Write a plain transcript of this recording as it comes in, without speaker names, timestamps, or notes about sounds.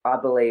I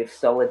believe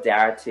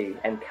solidarity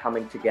and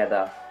coming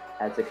together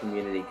as a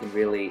community can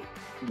really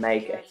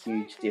make a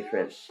huge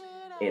difference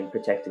in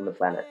protecting the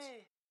planet.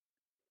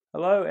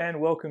 Hello and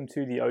welcome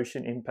to the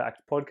Ocean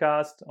Impact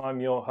Podcast. I'm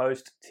your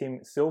host, Tim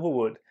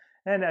Silverwood,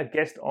 and our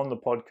guest on the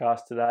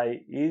podcast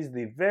today is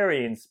the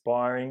very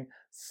inspiring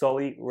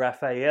Solli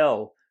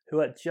Raphael,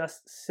 who at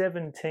just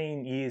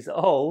 17 years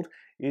old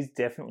is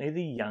definitely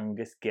the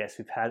youngest guest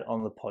we've had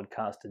on the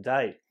podcast to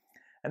date.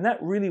 And that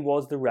really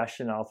was the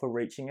rationale for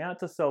reaching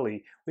out to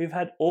Solli. We've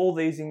had all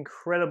these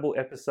incredible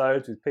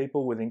episodes with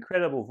people with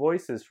incredible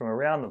voices from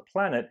around the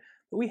planet,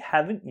 but we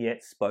haven't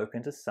yet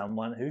spoken to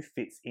someone who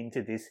fits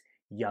into this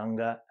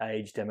younger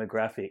age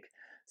demographic.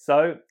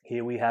 So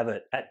here we have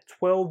it. At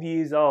 12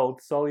 years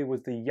old, Solli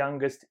was the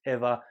youngest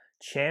ever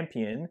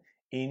champion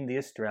in the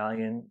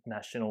Australian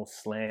National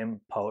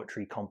Slam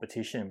Poetry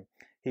Competition.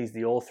 He's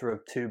the author of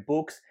 2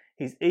 books.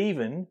 He's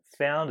even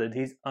founded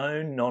his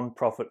own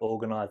non-profit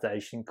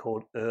organisation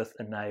called Earth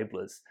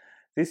Enablers.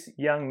 This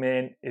young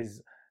man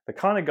is the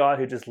kind of guy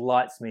who just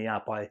lights me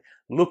up. I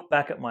look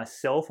back at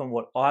myself and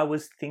what I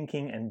was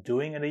thinking and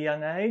doing at a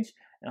young age,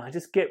 and I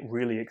just get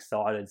really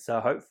excited.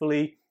 So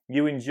hopefully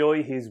you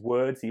enjoy his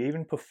words. He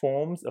even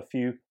performs a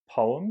few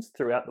poems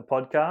throughout the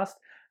podcast.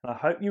 And I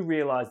hope you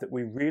realise that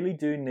we really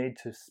do need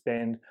to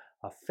spend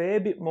a fair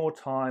bit more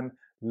time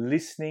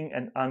listening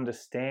and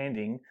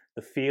understanding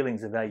the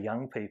feelings of our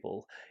young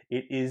people.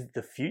 It is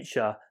the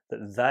future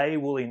that they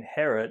will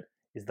inherit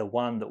is the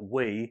one that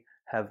we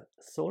have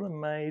sort of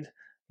made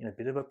in a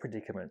bit of a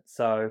predicament.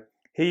 So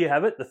here you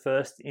have it, the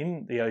first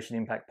in the Ocean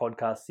Impact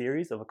podcast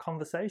series of a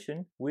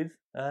conversation with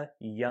a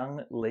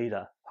young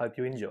leader. Hope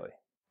you enjoy.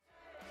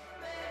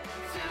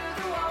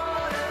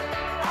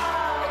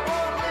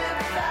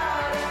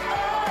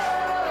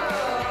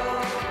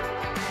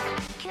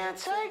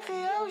 Take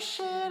the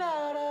ocean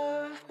out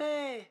of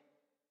me.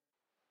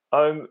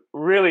 I'm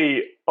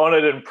really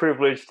honoured and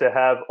privileged to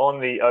have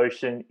on the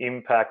Ocean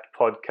Impact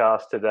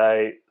podcast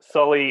today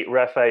Solli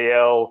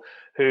Raphael,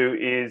 who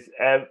is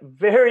a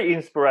very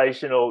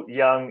inspirational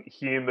young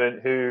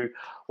human who,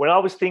 when I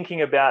was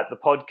thinking about the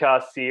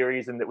podcast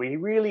series and that we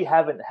really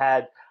haven't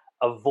had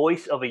a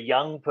voice of a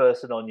young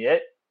person on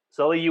yet,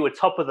 Solli, you were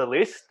top of the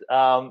list,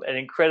 an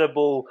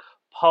incredible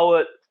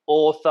poet,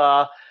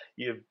 author.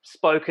 You've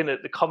spoken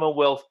at the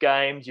Commonwealth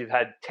Games, you've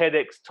had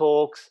TEDx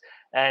talks,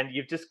 and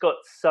you've just got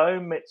so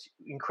much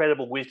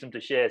incredible wisdom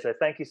to share. So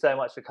thank you so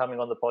much for coming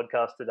on the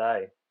podcast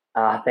today.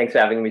 Thanks for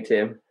having me,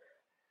 Tim.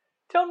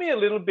 Tell me a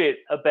little bit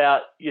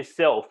about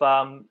yourself.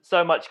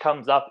 So much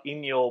comes up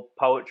in your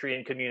poetry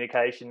and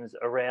communications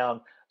around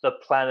the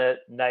planet,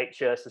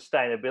 nature,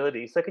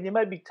 sustainability. So can you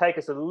maybe take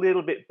us a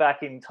little bit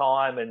back in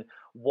time and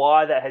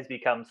why that has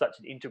become such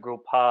an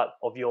integral part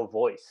of your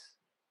voice?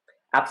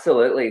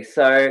 Absolutely.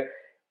 So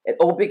it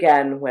all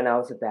began when I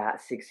was about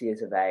 6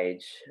 years of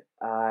age.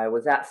 I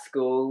was at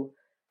school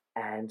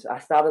and I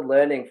started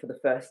learning for the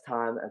first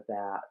time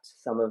about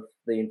some of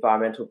the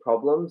environmental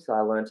problems.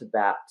 I learned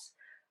about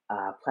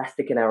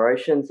plastic in our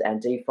oceans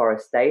and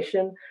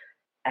deforestation.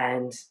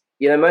 And,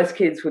 most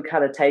kids would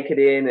kind of take it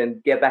in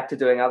and get back to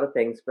doing other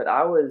things. But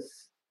I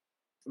was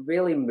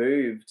really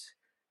moved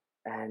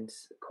and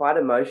quite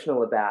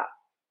emotional about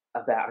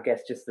I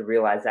guess, just the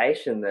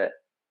realization that,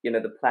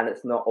 the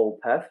planet's not all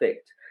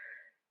perfect.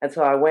 And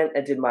so I went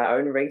and did my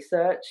own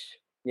research.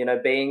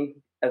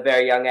 Being a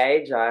very young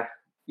age, I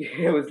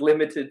was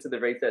limited to the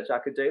research I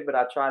could do, but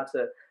I tried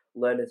to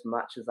learn as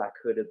much as I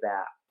could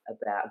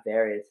about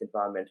various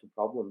environmental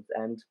problems.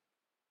 And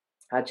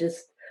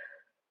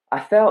I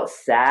felt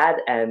sad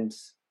and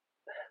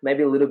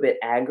maybe a little bit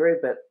angry,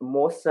 but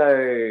more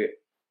so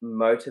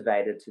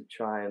motivated to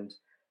try and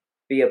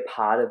be a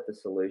part of the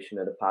solution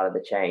and a part of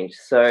the change.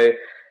 So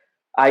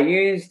I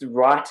used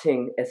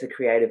writing as a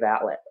creative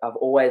outlet. I've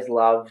always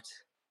loved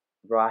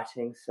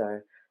writing, so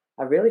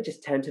I really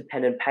just turned to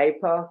pen and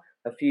paper.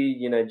 A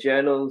few,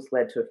 journals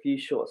led to a few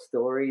short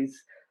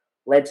stories,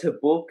 led to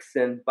books,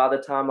 and by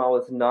the time I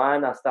was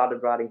 9, I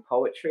started writing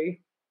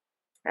poetry.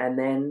 And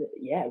then,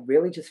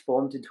 really just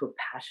formed into a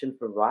passion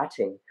for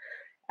writing.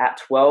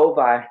 At 12,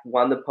 I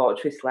won the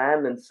Poetry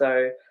Slam, and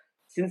so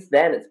since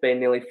then, it's been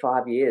nearly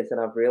 5 years, and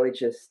I've really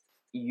just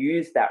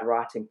used that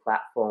writing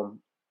platform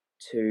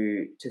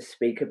to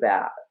speak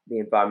about the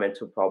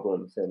environmental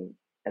problems and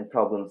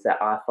problems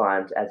that I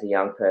find as a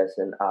young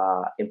person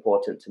are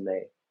important to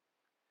me.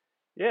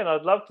 Yeah, and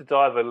I'd love to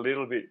dive a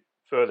little bit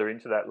further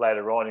into that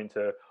later on,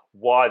 into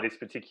why this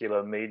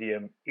particular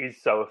medium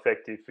is so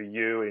effective for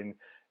you in,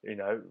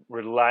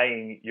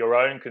 relaying your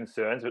own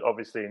concerns, but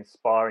obviously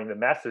inspiring the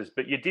masses.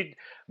 But you did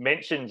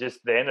mention just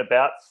then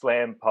about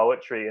slam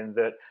poetry, and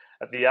that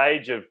at the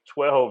age of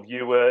 12,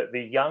 you were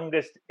the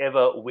youngest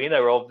ever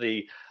winner of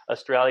the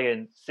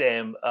Australian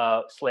slam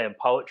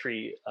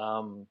poetry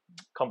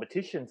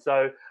competition.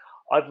 So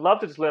I'd love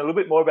to just learn a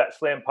little bit more about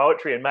slam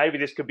poetry, and maybe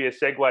this could be a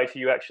segue to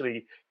you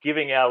actually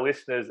giving our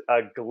listeners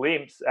a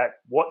glimpse at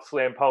what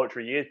slam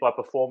poetry is by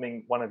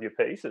performing one of your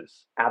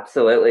pieces.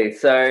 Absolutely.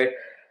 So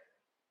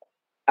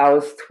I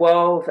was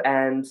 12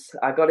 and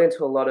I got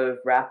into a lot of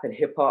rap and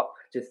hip hop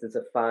just as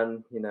a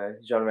fun,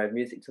 genre of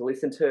music to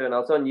listen to. And I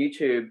was on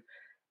YouTube,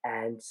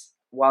 and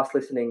whilst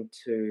listening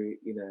to,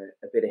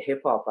 a bit of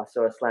hip hop, I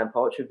saw a slam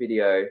poetry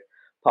video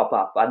pop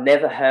up. I'd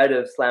never heard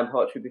of slam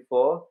poetry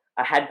before.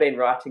 I had been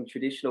writing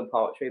traditional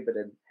poetry, but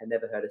had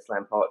never heard of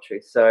slam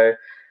poetry. So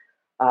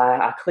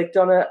I clicked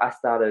on it, I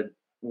started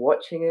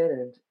watching it,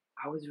 and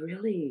I was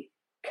really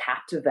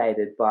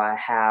captivated by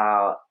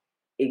how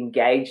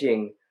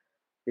engaging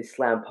this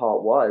slam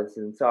poet was.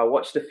 And so I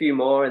watched a few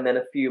more and then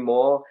a few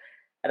more,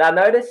 and I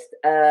noticed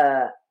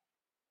a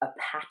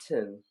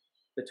pattern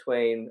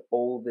between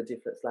all the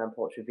different slam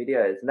poetry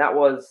videos, and that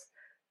was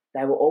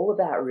they were all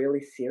about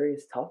really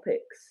serious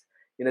topics.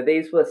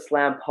 These were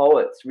slam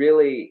poets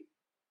really,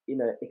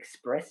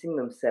 expressing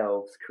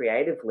themselves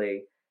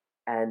creatively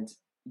and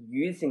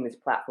using this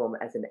platform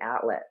as an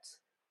outlet.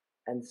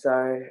 And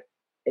so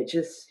it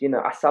just,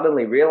 I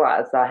suddenly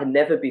realized I had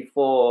never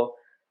before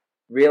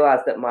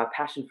realized that my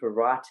passion for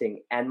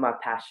writing and my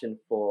passion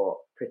for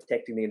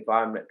protecting the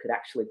environment could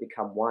actually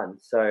become one.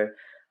 So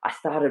I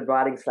started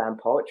writing slam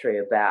poetry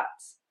about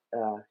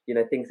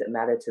things that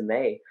matter to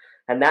me,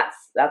 and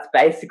that's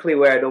basically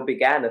where it all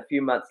began. A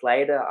few months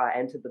later, I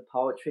entered the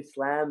poetry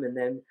slam, and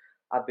then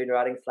I've been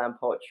writing slam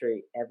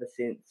poetry ever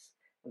since.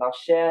 And I'll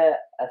share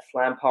a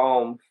slam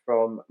poem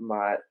from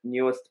my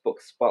newest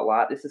book,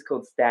 Spotlight. This is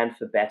called "Stand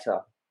for Better,"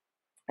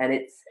 and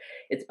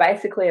it's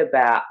basically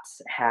about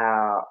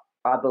how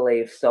I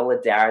believe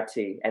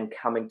solidarity and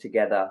coming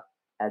together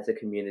as a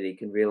community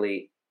can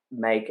really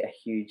make a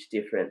huge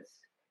difference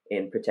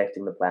in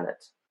protecting the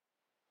planet.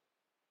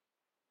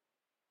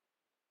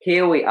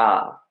 Here we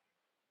are,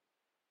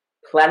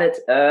 planet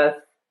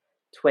Earth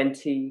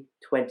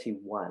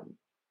 2021.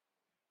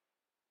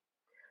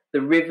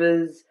 The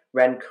rivers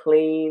ran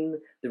clean,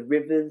 the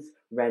rivers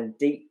ran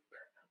deep,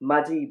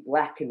 muddy,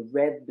 black and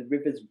red, the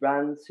rivers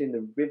run, soon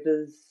the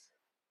rivers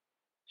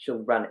shall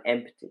run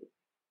empty.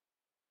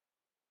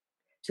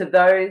 To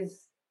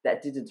those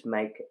that didn't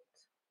make it,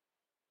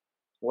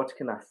 what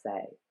can I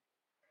say?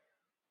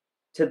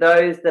 To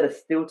those that are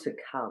still to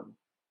come,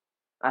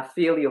 I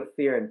feel your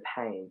fear and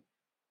pain.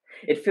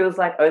 It feels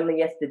like only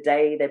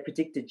yesterday they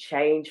predicted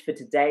change for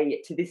today,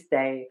 yet to this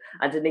day,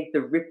 underneath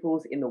the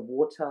ripples in the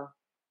water,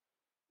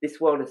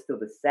 this world is still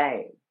the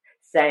same.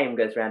 Same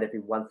goes round every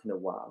once in a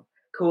while,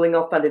 cooling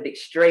off under the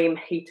extreme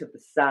heat of the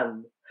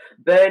sun,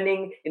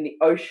 burning in the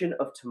ocean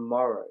of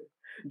tomorrow,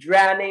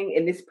 drowning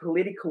in this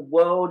political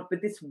world,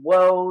 but this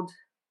world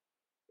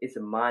is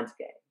a mind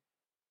game.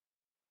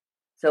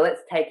 So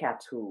let's take our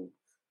tools.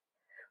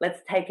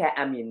 Let's take our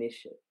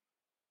ammunition.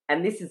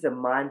 And this is a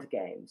mind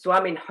game. So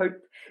I mean hope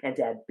and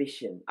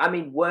ambition. I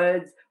mean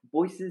words,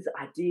 voices,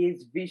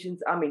 ideas,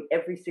 visions. I mean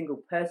every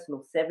single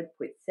personal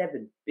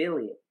 7.7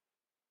 billion.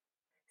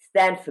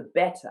 Stand for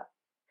better.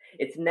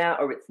 It's now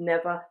or it's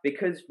never,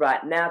 because right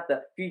now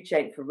the future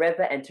ain't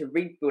forever, and to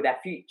rebuild our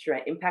future,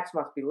 our impacts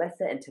must be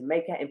lesser, and to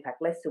make our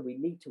impact lesser, we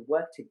need to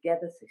work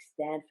together, so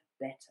stand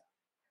for better.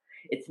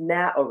 It's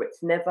now or it's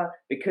never,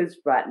 because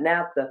right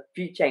now the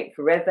future ain't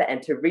forever,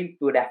 and to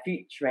rebuild our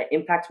future, our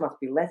impacts must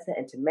be lesser,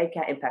 and to make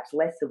our impacts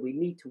lesser, we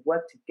need to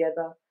work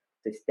together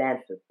to stand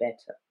for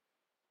better.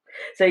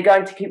 So you're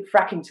going to keep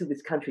fracking till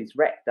this country's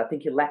wrecked. I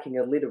think you're lacking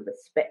a little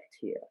respect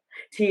here.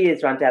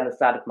 Tears run down the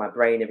side of my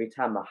brain every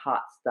time my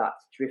heart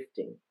starts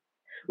drifting,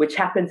 which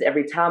happens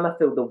every time I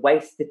feel the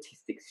waste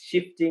statistics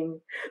shifting,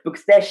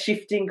 because they're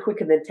shifting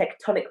quicker than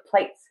tectonic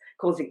plates,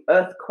 causing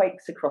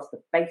earthquakes across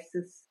the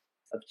faces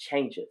of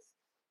changes.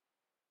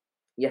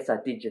 Yes, I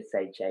did just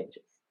say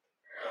changes.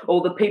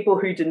 All the people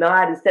who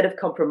denied instead of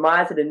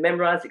compromised and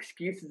memorized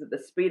excuses at the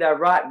speed I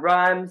write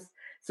rhymes.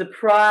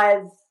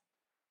 Surprise!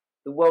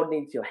 The world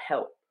needs your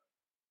help.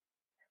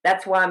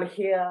 That's why I'm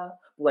here,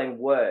 blowing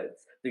words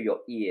through your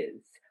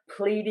ears,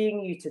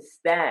 pleading you to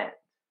stand.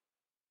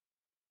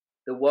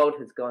 The world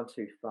has gone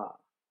too far.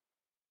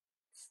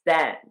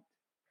 Stand.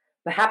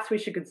 Perhaps we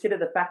should consider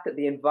the fact that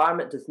the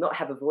environment does not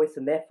have a voice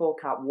and therefore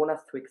can't warn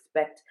us to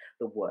expect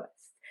the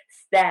worst.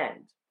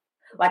 Stand.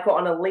 Like we're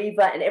on a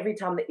lever, and every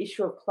time the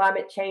issue of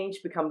climate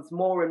change becomes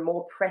more and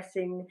more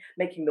pressing,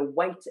 making the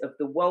weight of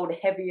the world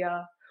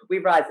heavier, we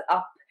rise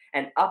up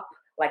and up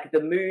like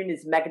the moon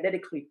is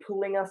magnetically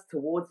pulling us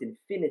towards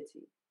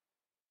infinity.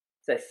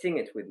 So sing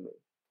it with me.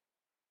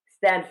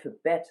 Stand for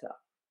better.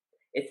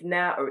 It's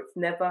now or it's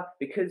never,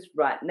 because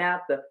right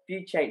now the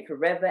future ain't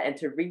forever, and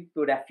to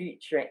rebuild our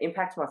future, our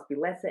impact must be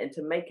lesser, and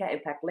to make our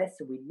impact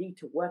lesser, we need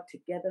to work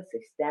together, so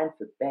stand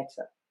for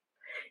better.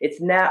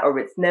 It's now or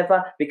it's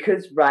never,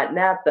 because right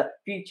now the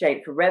future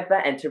ain't forever,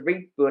 and to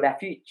rebuild our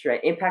future, our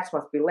impacts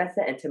must be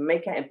lesser, and to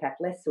make our impact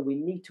lesser, we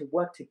need to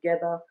work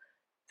together,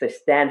 so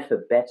stand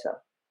for better.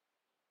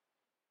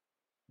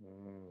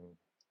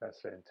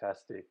 That's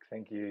fantastic.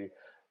 Thank you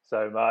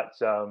so much.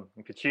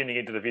 If you're tuning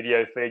into the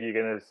video feed, you're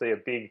going to see a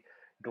big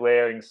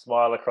glaring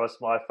smile across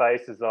my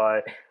face as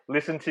I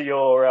listen to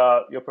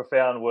your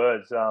profound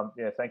words.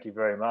 Thank you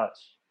very much.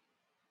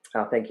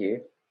 Oh, thank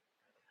you.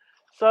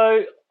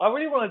 So I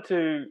really wanted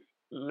to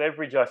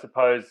leverage, I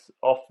suppose,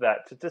 off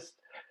that to just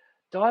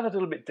dive a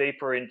little bit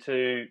deeper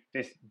into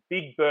this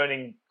big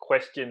burning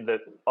question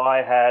that I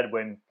had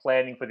when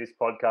planning for this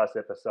podcast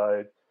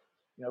episode.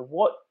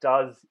 What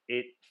does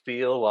it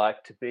feel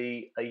like to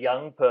be a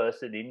young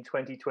person in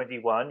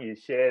 2021? You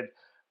shared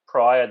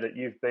prior that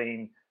you've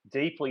been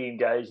deeply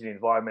engaged in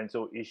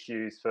environmental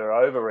issues for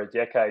over a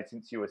decade,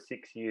 since you were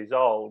 6 years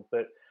old.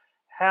 But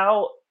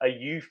how are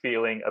you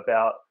feeling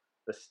about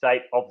the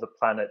state of the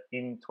planet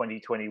in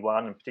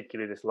 2021, and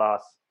particularly this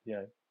last,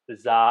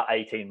 bizarre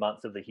 18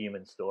 months of the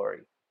human story?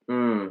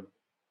 Mm.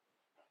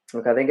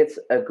 Look, I think it's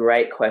a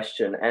great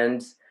question.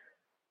 And,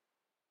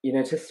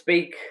 to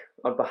speak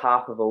on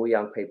behalf of all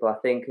young people, I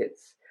think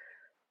it's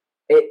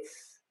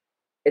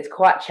it's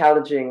quite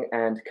challenging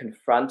and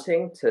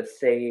confronting to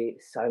see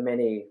so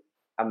many,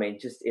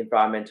 just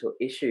environmental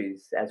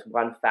issues as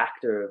one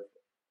factor of,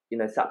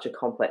 such a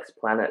complex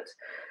planet.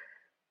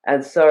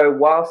 And so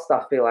whilst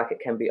I feel like it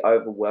can be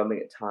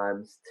overwhelming at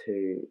times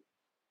to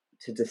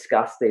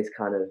discuss these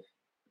kind of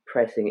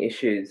pressing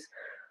issues,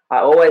 I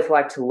always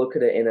like to look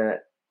at it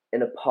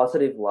in a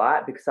positive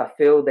light, because I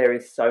feel there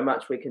is so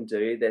much we can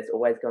do. There's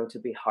always going to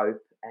be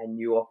hope and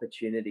new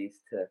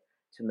opportunities to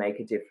make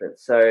a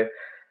difference. So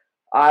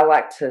I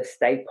like to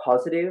stay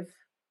positive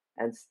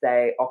and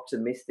stay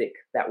optimistic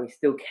that we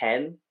still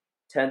can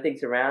turn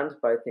things around,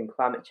 both in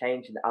climate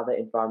change and other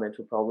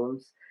environmental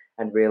problems,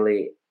 and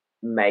really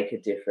make a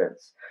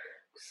difference.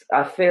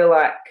 I feel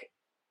like,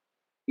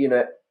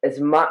 as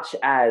much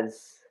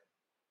as,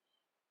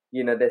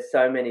 there's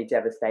so many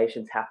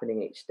devastations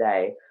happening each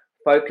day,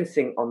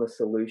 focusing on the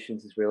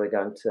solutions is really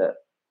going to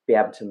be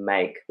able to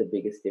make the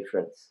biggest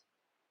difference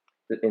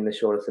in the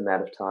shortest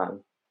amount of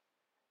time.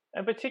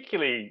 And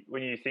particularly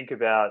when you think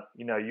about,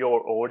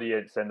 your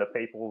audience and the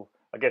people,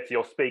 I guess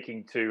you're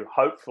speaking to,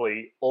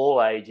 hopefully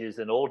all ages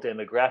and all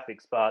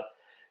demographics, but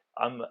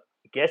I'm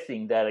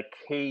guessing that a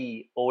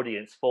key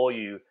audience for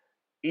you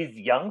is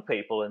young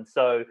people. And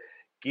so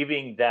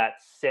giving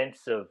that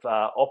sense of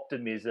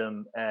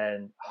optimism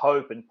and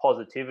hope and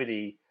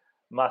positivity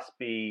must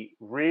be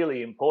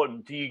really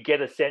important. Do you get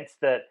a sense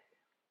that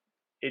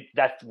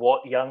that's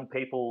what young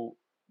people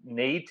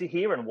need to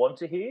hear and want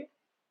to hear?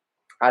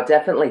 I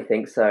definitely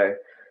think so.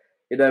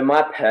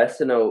 My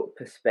personal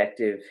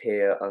perspective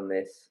here on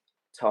this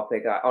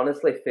topic, I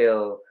honestly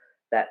feel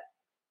that,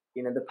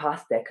 the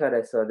past decade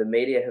or so, the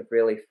media have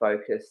really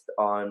focused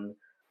on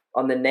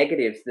the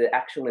negatives, the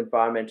actual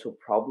environmental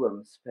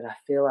problems. But I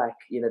feel like,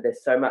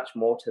 there's so much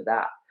more to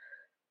that.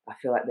 I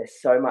feel like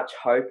there's so much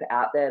hope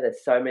out there.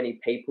 There's so many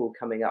people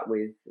coming up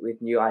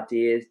with new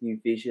ideas, new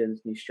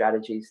visions, new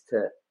strategies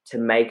to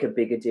make a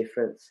bigger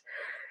difference.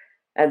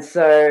 And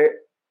so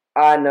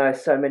I know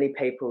so many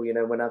people,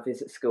 when I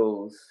visit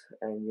schools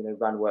and,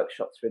 run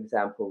workshops, for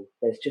example,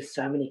 there's just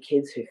so many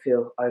kids who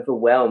feel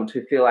overwhelmed,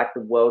 who feel like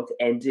the world's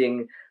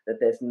ending, that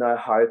there's no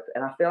hope.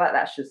 And I feel like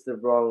that's just the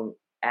wrong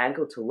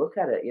angle to look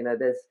at it.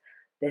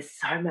 There's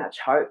so much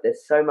hope.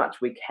 There's so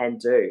much we can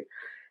do.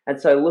 And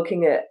so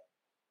looking at,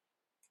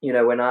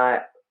 when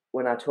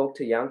I talk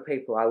to young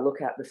people, I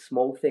look at the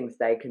small things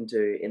they can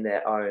do in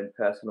their own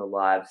personal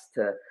lives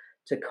to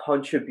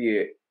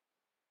contribute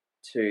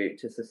to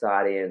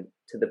society and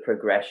to the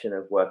progression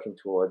of working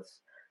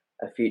towards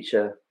a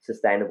future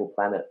sustainable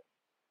planet.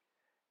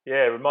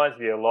 Yeah, it reminds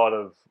me a lot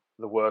of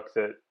the work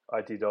that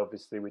I did,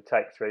 obviously, with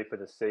Take 3 for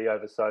the Sea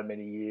over so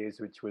many years,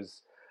 which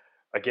was,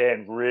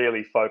 again,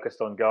 really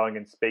focused on going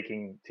and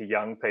speaking to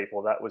young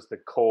people. That was the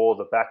core,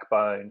 the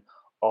backbone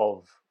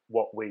of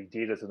what we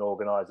did as an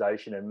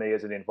organisation, and me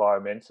as an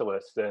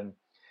environmentalist. And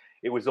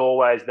it was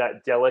always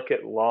that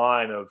delicate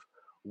line of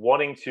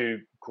wanting to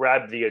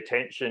grab the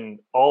attention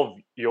of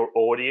your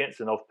audience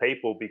and of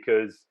people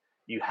because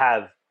you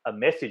have a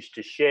message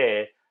to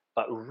share,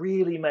 but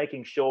really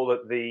making sure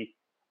that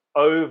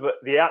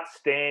the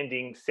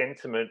outstanding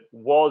sentiment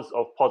was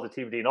of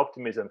positivity and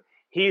optimism.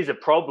 Here's a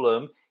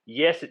problem.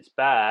 Yes, it's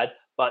bad,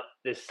 but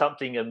there's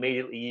something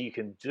immediately you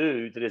can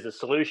do that is a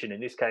solution.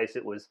 In this case,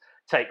 it was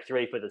Take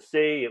 3 for the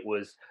Sea. It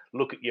was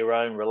look at your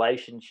own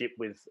relationship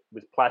with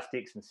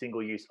plastics and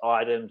single-use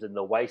items and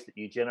the waste that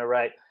you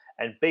generate,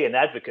 and be an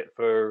advocate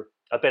for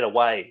a better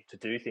way to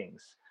do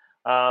things.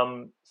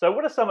 So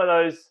what are some of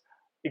those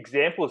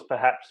examples,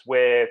 perhaps,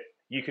 where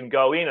you can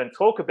go in and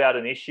talk about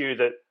an issue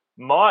that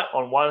might,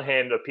 on one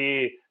hand,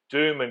 appear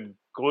doom and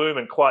gloom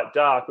and quite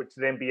dark, but to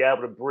then be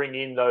able to bring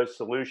in those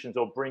solutions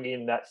or bring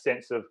in that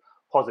sense of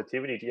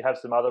positivity? Do you have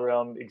some other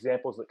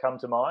examples that come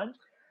to mind?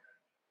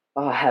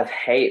 Oh, I have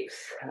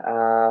heaps.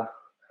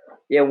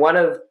 One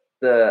of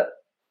the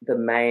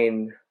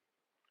main,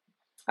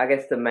 I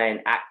guess the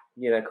main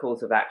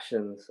calls of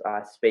actions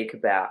I speak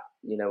about,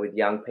 with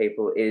young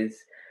people is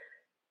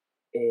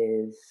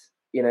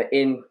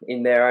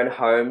in their own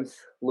homes,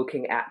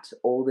 looking at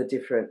all the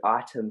different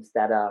items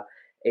that are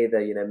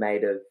either,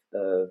 made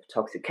of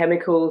toxic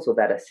chemicals, or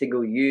that are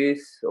single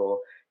use, or,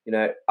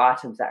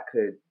 items that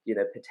could,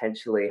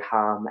 potentially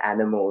harm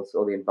animals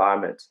or the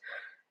environment.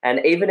 And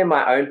even in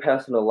my own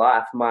personal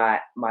life, my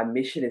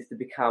mission is to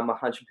become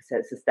 100%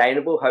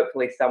 sustainable,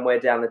 hopefully somewhere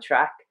down the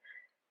track.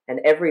 And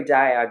every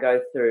day I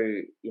go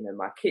through,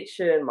 my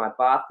kitchen, my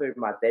bathroom,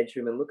 my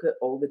bedroom, and look at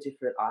all the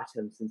different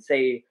items and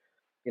see,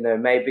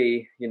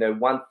 maybe,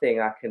 one thing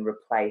I can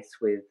replace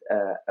with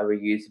a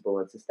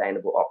reusable and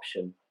sustainable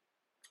option.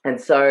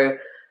 And so,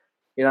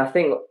 I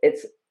think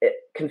it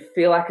can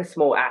feel like a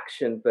small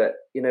action, but,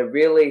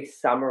 really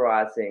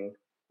summarizing,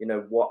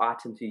 what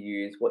items you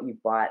use, what you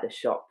buy at the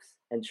shops,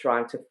 and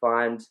trying to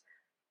find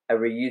a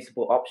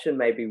reusable option,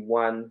 maybe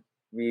one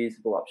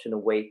reusable option a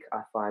week,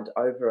 I find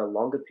over a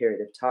longer period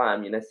of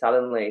time,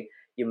 suddenly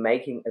you're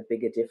making a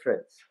bigger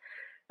difference.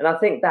 And I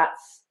think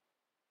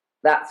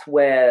that's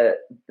where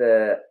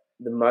the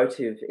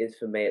motive is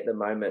for me at the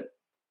moment.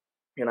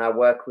 I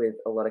work with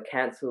a lot of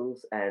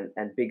councils and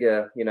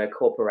bigger,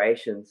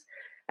 corporations.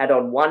 And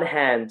on one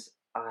hand,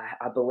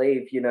 I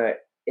believe,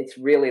 it's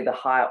really the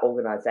higher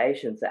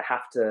organizations that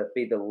have to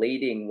be the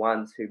leading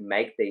ones who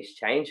make these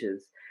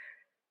changes.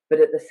 But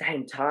at the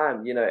same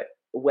time,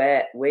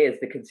 we as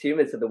the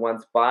consumers are the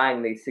ones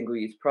buying these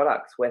single-use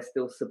products. We're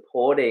still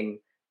supporting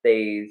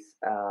these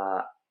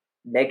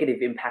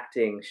negative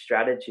impacting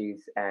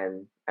strategies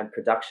and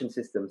production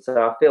systems.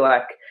 So I feel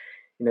like,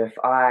 if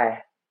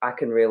I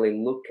can really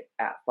look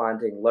at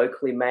finding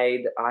locally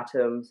made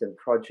items and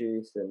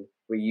produce and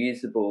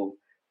reusable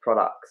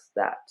products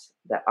that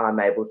I'm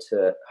able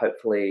to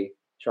hopefully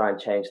try and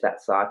change that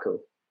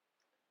cycle.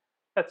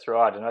 That's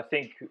right, and I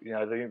think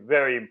the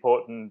very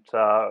important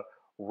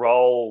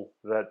role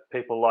that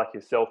people like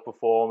yourself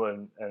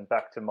perform, and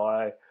back to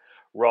my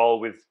role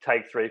with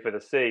Take Three for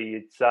the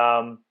Sea,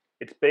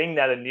 it's being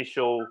that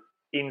initial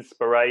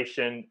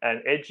inspiration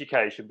and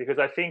education, because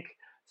I think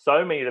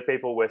so many of the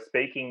people we're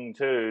speaking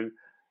to,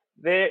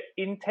 their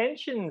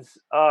intentions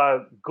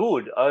are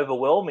good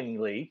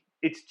overwhelmingly.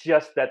 It's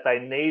just that they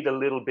need a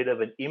little bit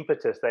of an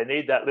impetus. They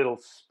need that little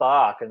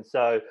spark. And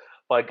so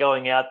by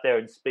going out there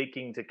and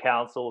speaking to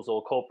councils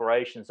or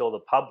corporations or the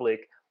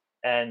public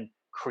and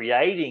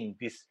creating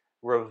this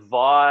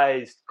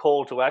revised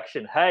call to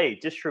action, hey,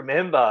 just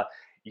remember,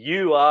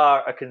 you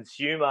are a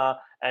consumer,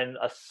 and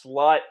a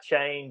slight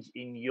change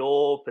in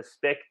your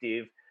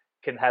perspective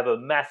can have a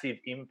massive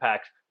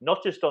impact,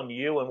 not just on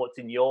you and what's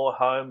in your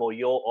home or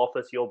your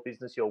office, your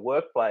business, your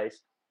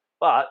workplace,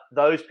 but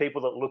those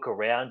people that look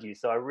around you.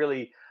 So I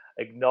really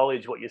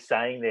acknowledge what you're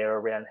saying there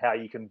around how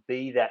you can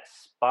be that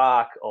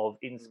spark of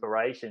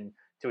inspiration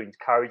to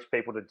encourage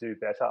people to do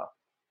better.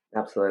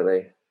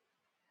 Absolutely.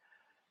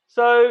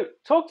 So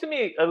talk to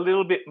me a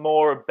little bit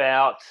more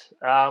about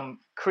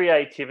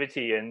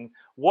creativity and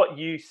what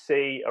you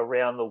see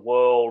around the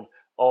world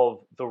of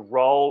the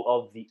role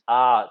of the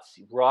arts,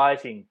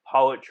 writing,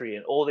 poetry,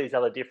 and all these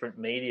other different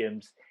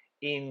mediums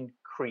in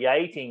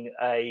creating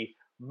a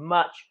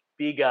much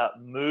bigger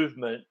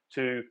movement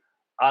to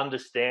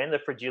understand the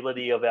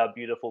fragility of our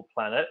beautiful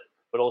planet,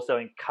 but also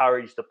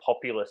encourage the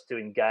populace to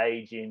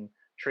engage in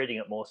treating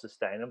it more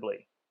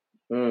sustainably.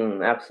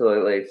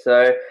 Absolutely.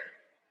 So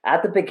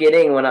at the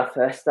beginning, when I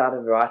first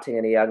started writing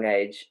at a young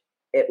age,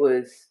 it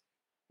was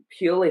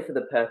purely for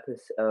the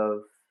purpose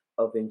of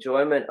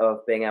enjoyment,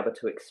 of being able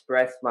to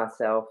express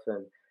myself,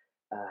 and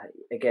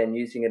again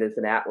using it as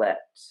an outlet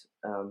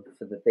for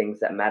the things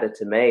that matter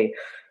to me.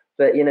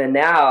 But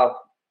now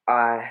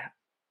I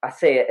I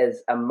see it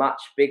as a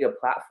much bigger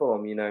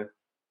platform.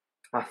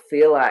 I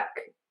feel like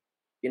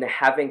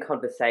having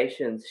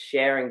conversations,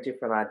 sharing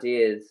different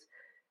ideas,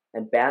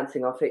 and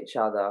bouncing off each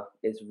other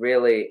is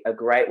really a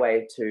great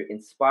way to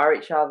inspire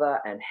each other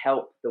and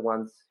help the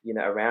ones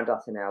around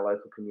us in our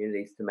local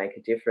communities to make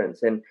a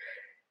difference. And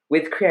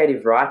with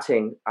creative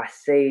writing, I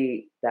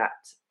see that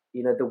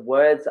the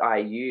words I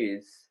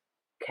use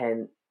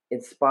can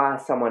inspire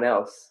someone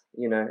else,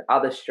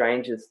 other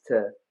strangers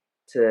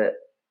to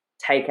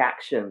take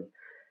action.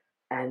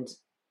 And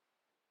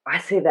I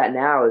see that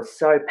now as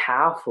so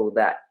powerful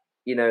that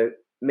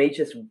me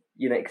just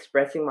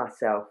expressing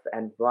myself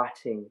and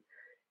writing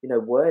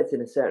words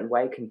in a certain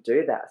way can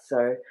do that.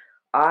 So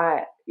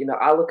I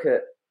look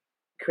at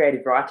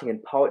creative writing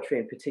and poetry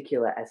in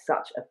particular as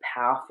such a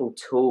powerful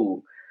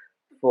tool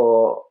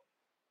for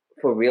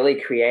really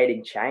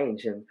creating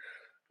change. And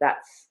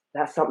that's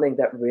something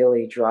that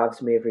really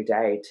drives me every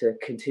day to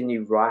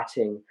continue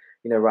writing,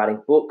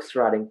 writing books,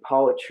 writing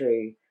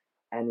poetry,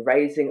 and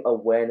raising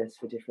awareness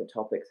for different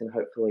topics, and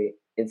hopefully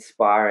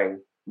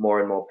inspiring more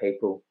and more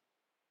people.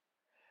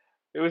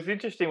 It was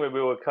interesting when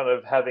we were kind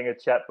of having a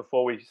chat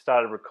before we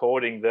started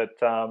recording that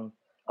I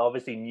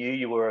obviously knew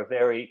you were a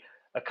very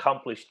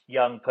accomplished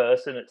young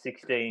person at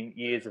 16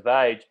 years of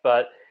age,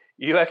 but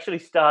you actually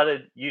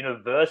started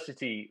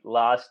university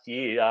last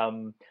year,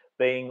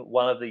 being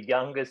one of the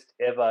youngest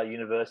ever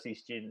university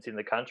students in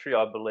the country,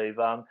 I believe.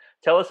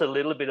 Tell us a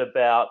little bit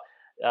about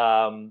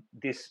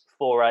this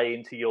foray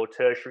into your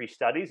tertiary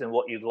studies and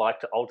what you'd like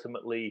to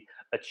ultimately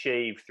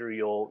achieve through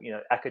your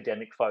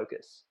academic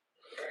focus.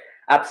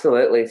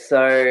 Absolutely.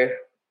 So,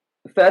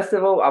 first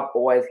of all, I've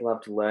always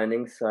loved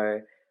learning. So,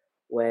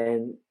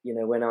 when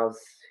I was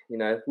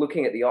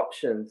looking at the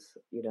options,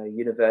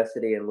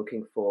 university and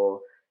looking for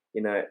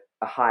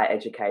a higher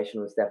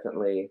education was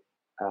definitely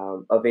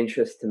of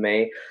interest to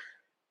me.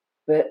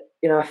 But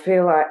I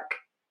feel like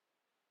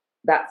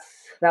that's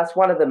that's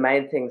one of the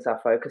main things I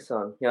focus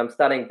on. I'm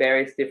studying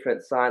various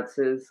different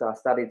sciences. I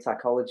studied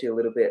psychology a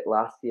little bit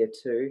last year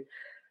too.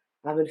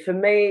 I mean, for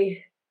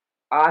me,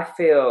 I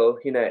feel,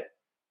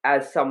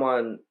 as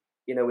someone,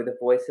 with a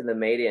voice in the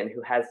media and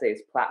who has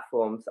these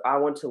platforms, I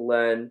want to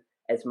learn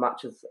as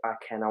much as I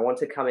can. I want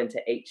to come into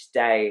each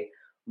day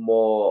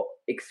more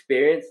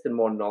experienced and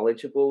more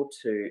knowledgeable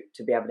to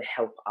be able to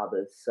help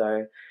others.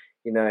 So,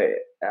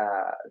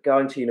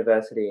 going to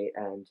university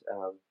and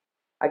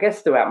I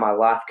guess throughout my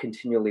life,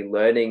 continually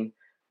learning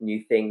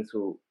new things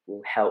will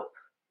help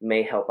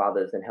me help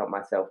others and help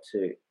myself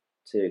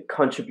to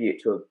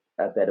contribute to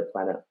a better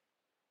planet.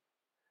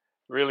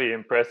 Really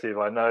impressive.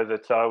 I know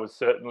that I was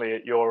certainly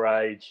at your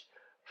age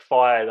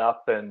fired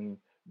up and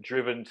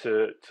driven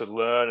to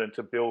learn and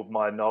to build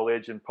my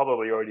knowledge, and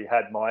probably already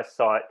had my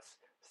sights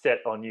set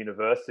on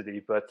university.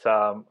 But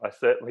I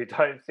certainly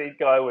don't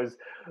think I was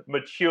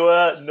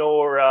mature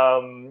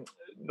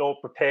nor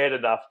prepared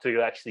enough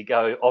to actually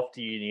go off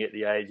to uni at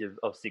the age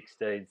of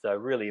 16. So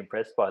really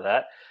impressed by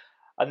that.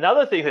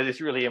 Another thing that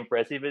is really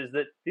impressive is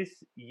that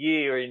this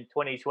year in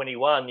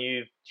 2021,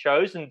 you've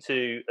chosen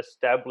to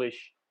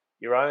establish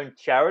your own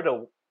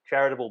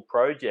charitable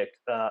project,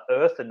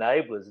 Earth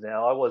Enablers.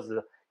 Now, I was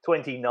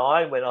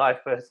 29 when I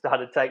first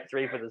started Take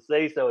Three for the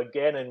Sea. So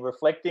again, and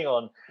reflecting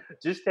on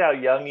just how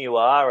young you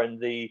are and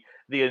the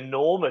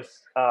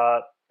enormous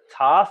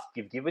task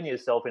you've given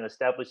yourself in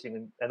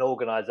establishing an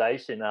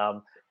organisation.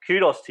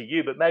 Kudos to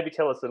you, but maybe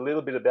tell us a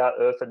little bit about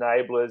Earth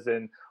Enablers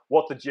and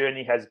what the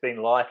journey has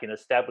been like in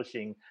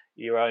establishing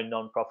your own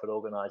non-profit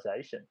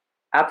organisation.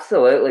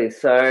 Absolutely.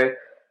 So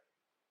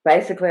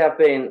basically, I've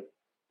been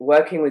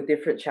working with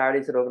different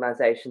charities and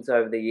organizations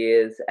over the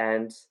years,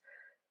 and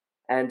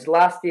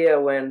last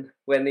year when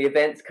the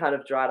events kind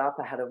of dried up,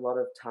 I had a lot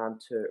of time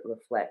to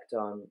reflect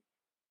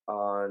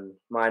on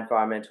my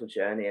environmental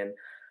journey, and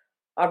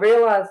I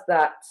realized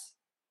that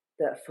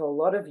for a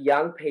lot of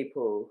young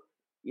people,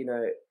 you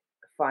know,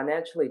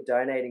 financially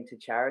donating to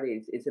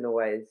charities isn't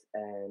always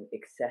an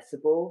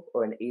accessible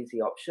or an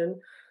easy option,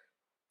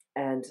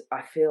 and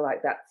I feel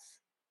like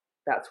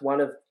that's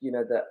one of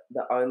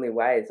the only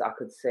ways I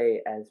could see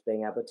as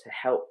being able to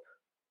help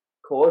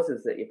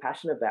causes that you're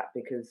passionate about.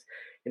 Because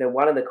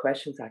one of the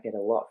questions I get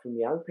a lot from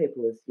young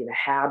people is,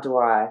 how do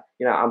I,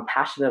 I'm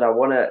passionate, I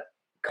want to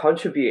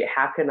contribute,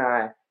 how can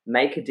I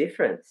make a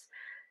difference?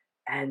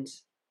 And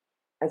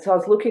so I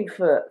was looking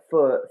for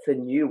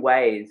new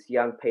ways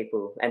young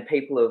people and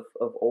people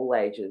of all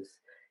ages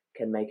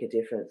can make a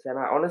difference. And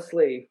I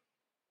honestly,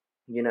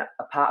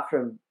 apart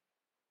from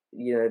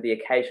the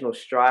occasional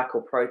strike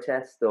or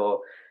protest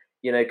or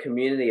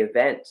community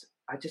event,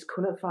 I just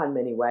couldn't find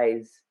many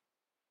ways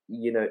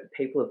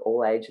people of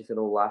all ages and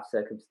all life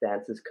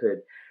circumstances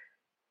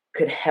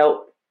could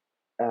help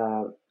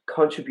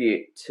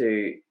contribute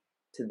to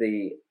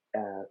the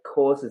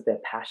causes they're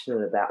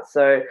passionate about.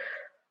 So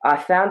I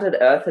founded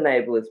Earth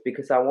Enablers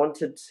because I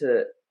wanted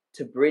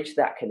to bridge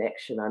that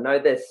connection. I know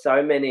there's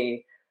so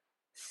many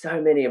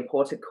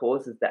important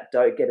causes that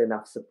don't get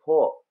enough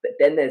support, but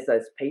then there's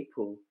those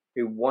people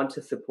who want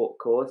to support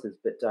causes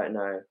but don't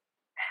know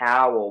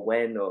how or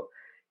when or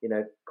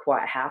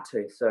quite how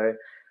to. So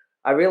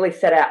I really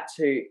set out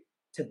to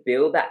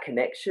build that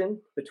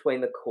connection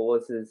between the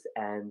causes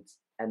and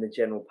the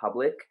general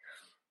public.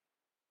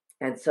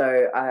 And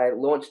so I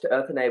launched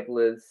Earth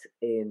Enablers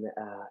in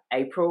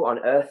April on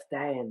Earth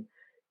Day, and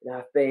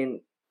I've been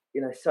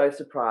so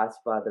surprised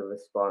by the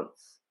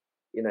response.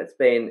 It's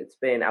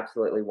been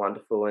absolutely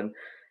wonderful,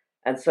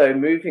 and so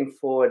moving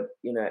forward,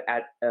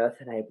 at Earth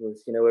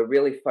Enablers, we're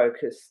really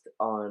focused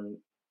on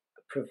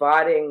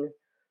providing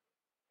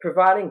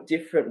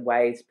different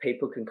ways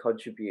people can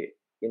contribute.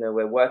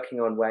 We're working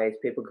on ways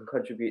people can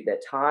contribute their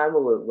time,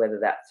 or whether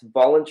that's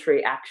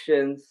voluntary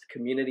actions,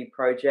 community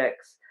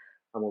projects.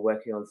 We're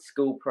working on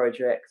school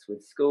projects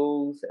with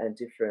schools and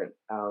different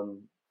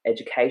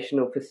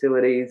educational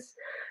facilities.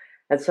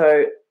 And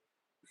so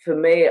for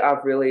me,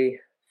 I've really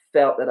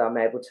felt that I'm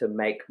able to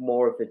make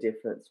more of a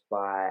difference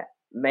by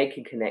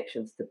making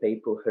connections to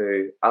people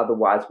who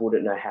otherwise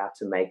wouldn't know how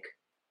to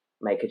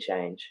make a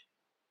change.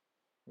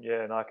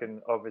 Yeah, and I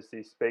can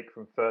obviously speak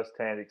from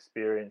first-hand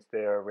experience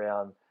there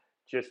around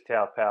just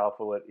how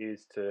powerful it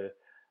is to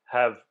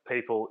have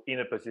people in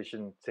a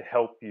position to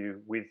help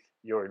you with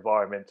your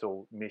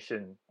environmental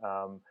mission.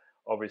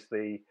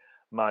 Obviously,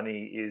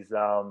 money is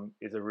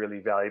a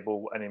really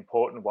valuable and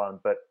important one,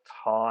 but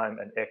time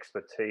and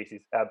expertise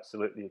is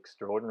absolutely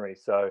extraordinary.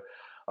 So,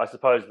 I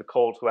suppose the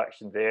call to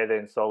action there,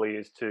 then, Solly,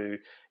 is to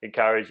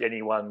encourage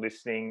anyone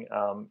listening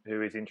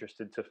who is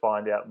interested to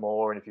find out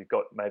more. And if you've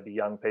got maybe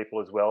young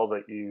people as well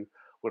that you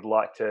would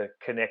like to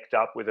connect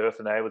up with Earth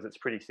Enablers, it's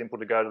pretty simple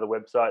to go to the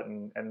website.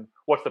 And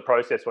what's the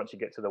process once you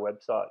get to the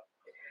website?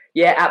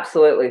 Yeah,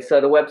 absolutely. So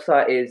the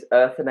website is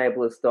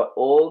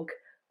earthenablers.org.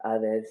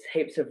 There's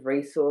heaps of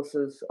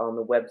resources on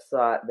the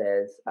website.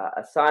 There's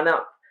a sign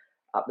up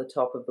the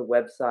top of the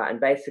website. And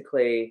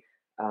basically,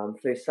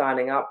 through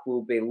signing up,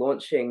 we'll be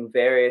launching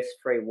various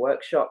free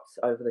workshops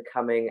over the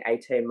coming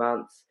 18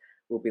 months.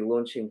 we'll be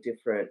launching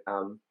different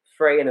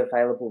free and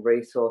available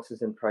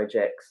resources and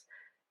projects,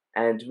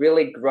 and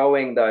really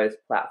growing those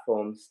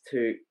platforms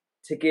to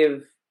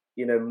give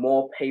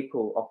more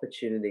people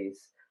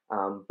opportunities,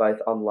 both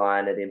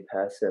online and in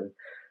person.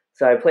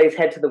 So please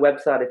head to the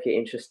website if you're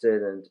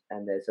interested,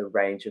 and there's a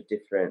range of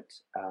different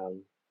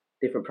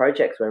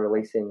projects we're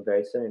releasing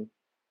very soon.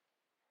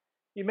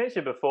 You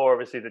mentioned before,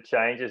 obviously, the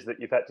changes that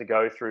you've had to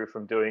go through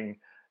from doing,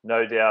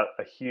 no doubt,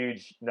 a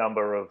huge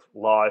number of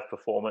live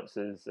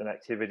performances and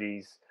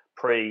activities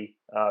pre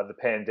the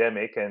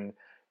pandemic, and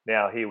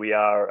now here we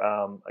are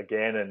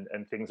again,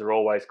 and things are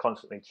always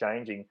constantly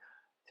changing.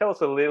 Tell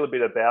us a little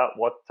bit about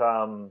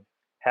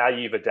how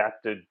you've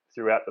adapted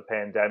throughout the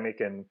pandemic,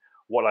 and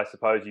what I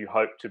suppose you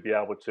hope to be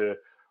able to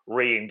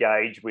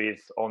re-engage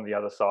with on the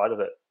other side of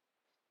it.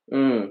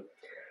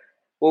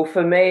 Well,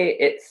 for me,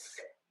 it's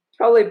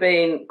probably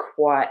been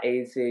quite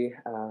easy.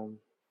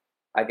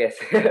 I guess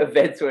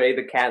events were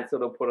either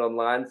cancelled or put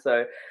online.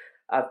 So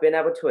I've been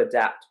able to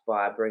adapt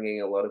by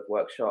bringing a lot of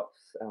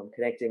workshops,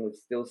 connecting with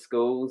still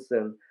schools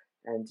and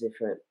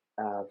different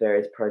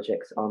various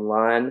projects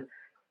online,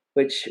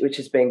 which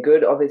has been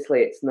good.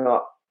 Obviously, it's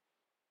not,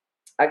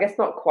 I guess,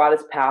 not quite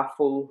as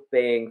powerful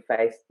being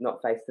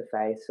not face to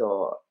face,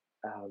 or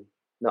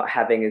not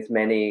having as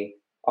many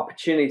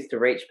opportunities to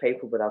reach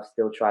people, but I've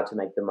still tried to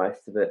make the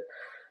most of it.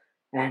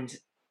 And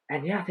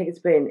yeah, I think it's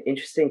been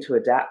interesting to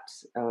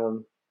adapt.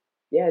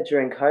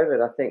 During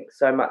COVID, I think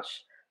so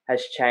much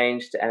has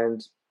changed,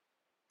 and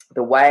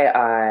the way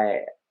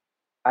I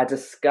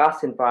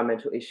discuss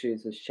environmental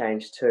issues has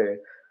changed too.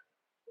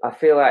 I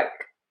feel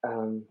like,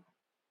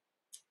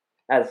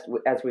 as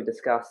we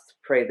discussed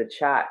pre the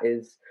chat,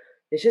 it's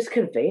just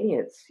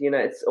convenience.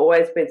 It's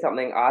always been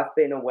something I've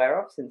been aware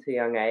of since a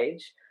young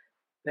age,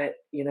 but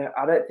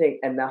I don't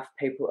think enough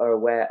people are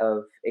aware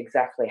of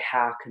exactly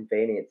how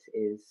convenience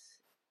is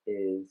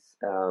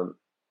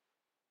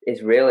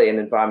really an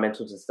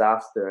environmental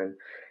disaster,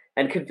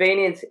 and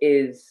convenience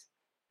is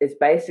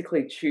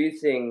basically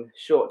choosing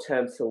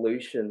short-term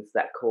solutions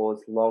that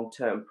cause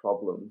long-term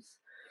problems.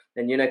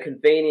 And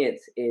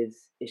convenience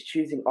is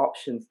choosing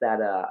options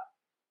that are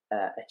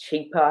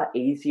cheaper,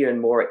 easier,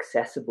 and more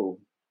accessible.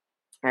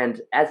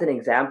 And as an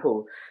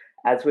example,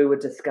 as we were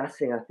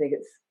discussing, I think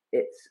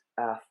it's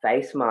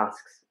face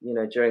masks.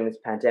 During this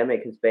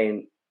pandemic has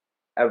been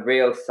a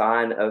real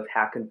sign of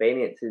how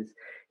convenience is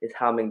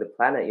harming the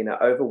planet.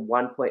 Over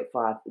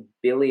 1.5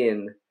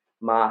 billion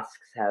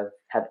masks have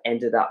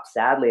ended up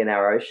sadly in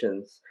our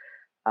oceans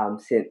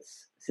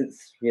since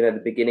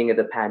the beginning of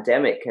the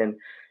pandemic. And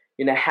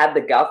had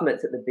the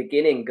governments at the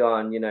beginning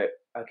gone,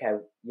 okay,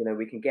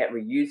 we can get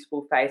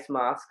reusable face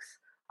masks.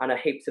 I know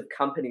heaps of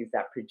companies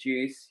that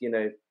produce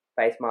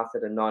face masks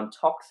that are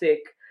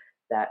non-toxic,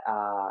 that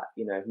are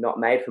not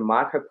made from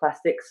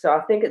microplastics. So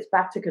I think it's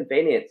back to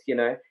convenience.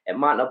 It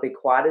might not be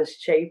quite as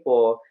cheap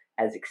or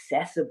as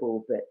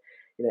accessible, but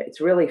it's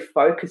really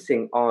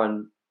focusing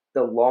on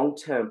the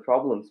long-term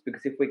problems,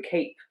 because if we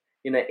keep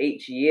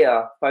each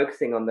year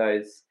focusing on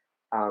those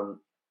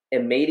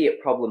immediate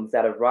problems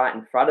that are right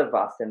in front of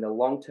us, then the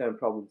long-term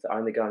problems are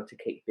only going to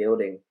keep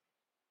building.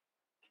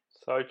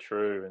 So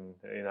true.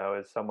 And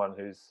as someone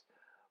who's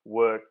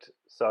worked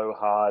so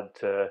hard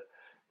to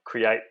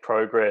create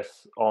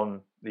progress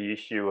on the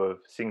issue of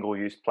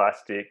single-use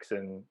plastics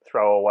and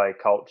throwaway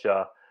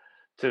culture,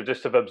 to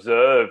just have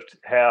observed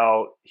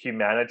how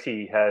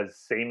humanity has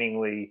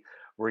seemingly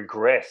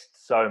regressed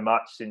so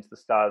much since the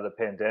start of the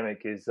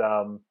pandemic is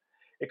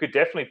it could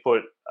definitely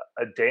put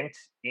a dent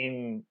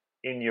in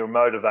your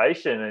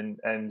motivation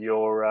and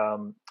your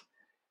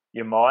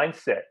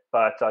mindset.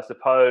 But I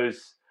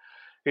suppose,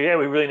 yeah,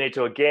 we really need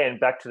to, again,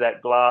 back to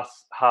that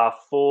glass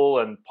half full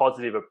and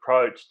positive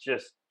approach,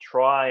 just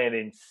try and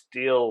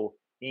instill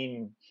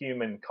in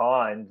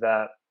humankind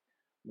that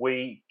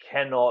we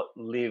cannot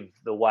live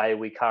the way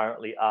we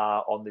currently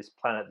are on this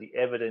planet. The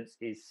evidence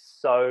is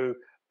so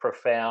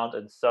profound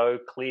and so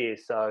clear.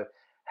 So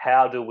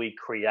how do we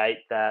create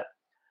that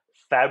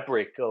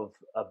fabric of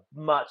a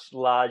much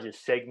larger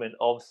segment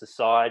of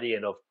society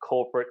and of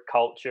corporate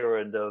culture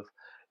and of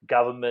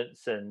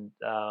governments and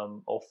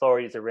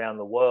authorities around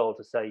the world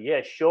to say,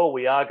 yeah, sure,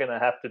 we are going to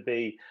have to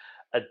be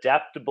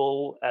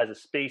adaptable as a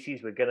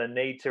species. We're going to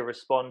need to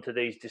respond to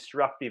these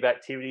disruptive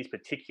activities,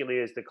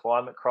 particularly as the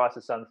climate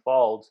crisis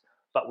unfolds.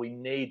 But we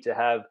need to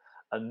have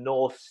a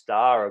North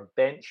Star, a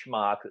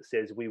benchmark that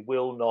says we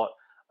will not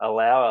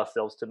allow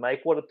ourselves to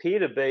make what appear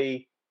to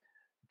be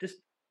just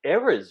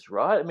errors,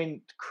 right? I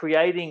mean,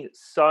 creating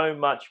so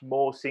much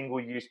more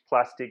single-use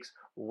plastics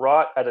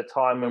right at a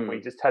time when we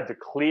just had the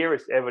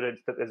clearest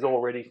evidence that there's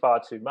already far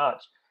too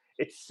much.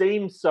 It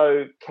seems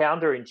so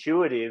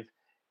counterintuitive,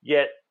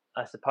 yet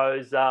I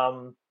suppose,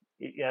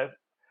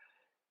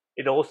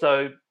 it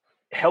also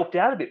helped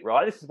out a bit,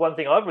 right? This is one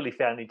thing I've really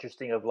found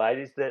interesting of late,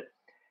 is that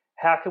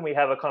how can we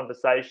have a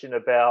conversation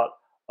about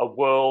a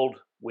world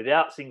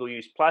without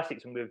single-use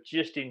plastics when we've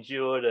just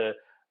endured a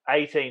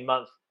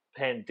 18-month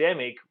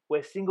pandemic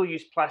where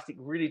single-use plastic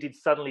really did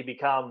suddenly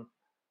become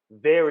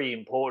very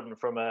important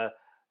from a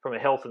from a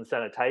health and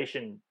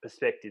sanitation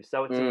perspective.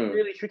 So it's a Mm.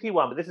 really tricky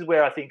one. But this is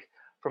where I think,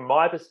 from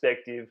my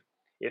perspective,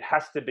 it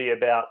has to be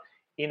about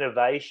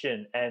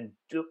innovation and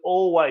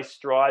always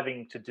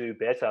striving to do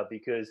better,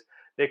 because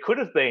there could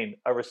have been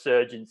a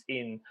resurgence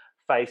in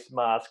face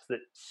masks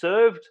that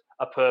served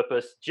a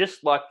purpose,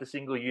 just like the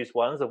single-use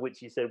ones, of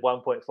which you said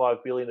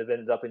 1.5 billion have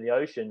ended up in the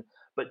ocean,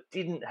 but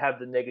didn't have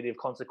the negative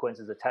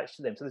consequences attached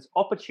to them. So there's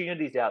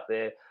opportunities out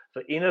there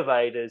for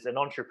innovators and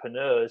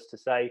entrepreneurs to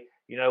say,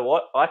 you know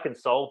what, I can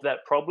solve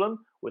that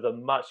problem with a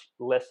much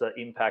lesser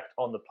impact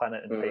on the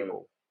planet and Mm.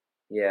 people.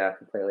 Yeah, I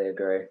completely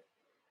agree.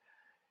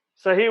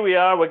 So here we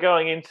are. We're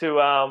going into,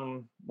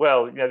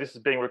 this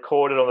is being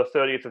recorded on the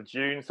 30th of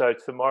June. So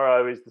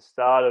tomorrow is the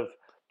start of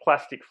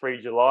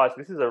Plastic-Free July. So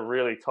this is a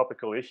really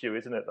topical issue,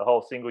 isn't it? The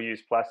whole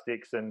single-use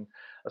plastics, and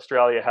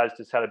Australia has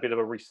just had a bit of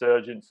a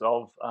resurgence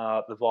of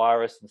the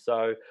virus. And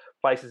so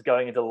places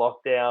going into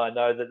lockdown, I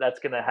know that that's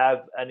going to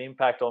have an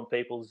impact on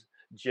people's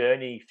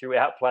journey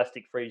throughout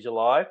Plastic-Free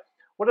July.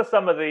 What are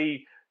some of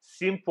the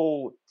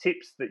simple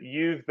tips that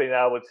you've been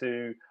able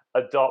to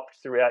adopt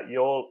throughout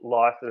your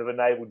life that have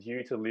enabled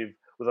you to live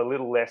with a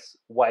little less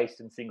waste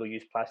and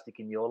single-use plastic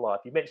in your life?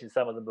 You mentioned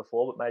some of them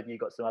before, but maybe you've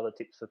got some other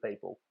tips for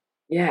people.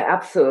 Yeah,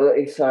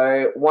 absolutely.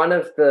 So one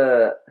of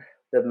the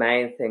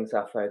main things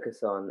I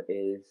focus on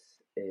is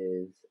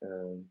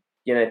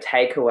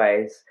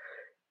takeaways.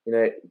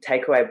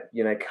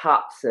 Takeaway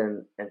cups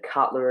and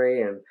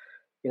cutlery, and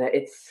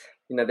it's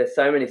there's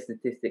so many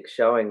statistics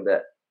showing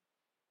that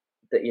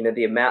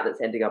the amount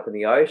that's ending up in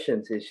the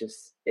oceans is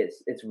just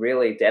it's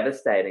really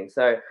devastating.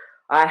 So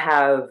I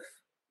have,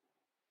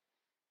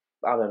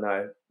 I don't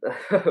know,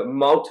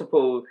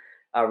 multiple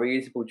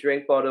reusable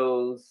drink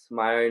bottles,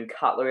 my own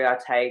cutlery I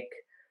take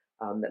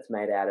that's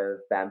made out of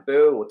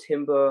bamboo or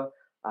timber.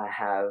 I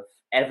have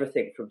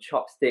everything from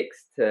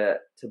chopsticks to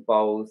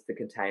bowls to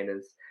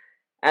containers,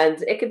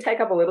 and it can take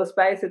up a little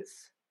space.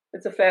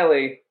 It's a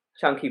fairly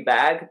chunky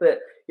bag, but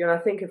I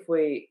think if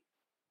we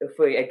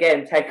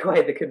again take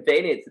away the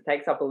convenience, it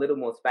takes up a little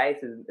more space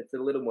and it's a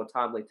little more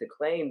timely to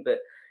clean. But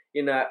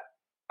you know,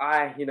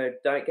 I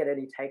don't get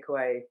any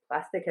takeaway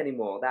plastic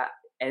anymore. That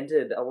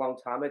ended a long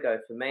time ago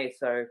for me.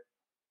 So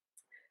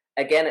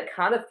again, it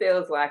kind of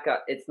feels like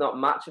it's not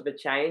much of a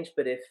change,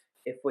 but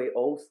if we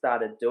all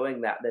started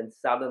doing that, then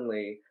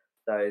suddenly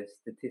those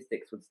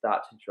statistics would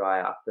start to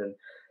dry up, and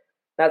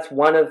that's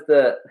one of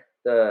the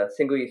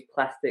single-use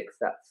plastics.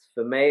 That's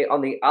for me.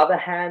 On the other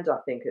hand, I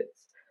think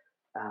it's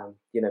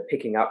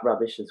picking up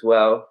rubbish as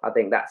well. I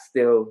think that's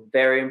still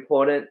very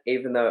important,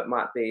 even though it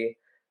might be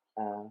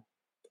uh,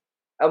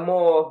 a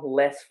more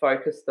less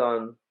focused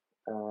on.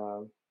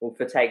 Well,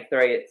 for Take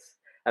Three, it's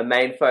a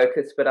main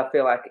focus, but I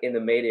feel like in the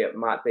media it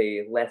might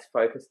be less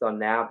focused on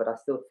now. But I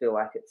still feel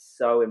like it's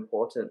so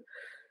important.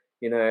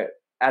 You know,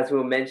 as we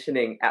were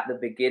mentioning at the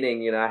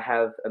beginning, I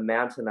have a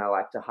mountain I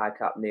like to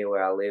hike up near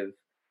where I live,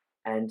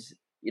 and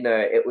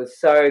it was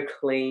so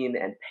clean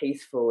and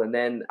peaceful. And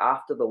then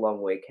after the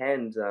long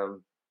weekend, I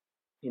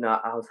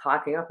was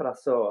hiking up and I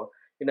saw,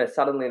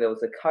 suddenly there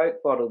was a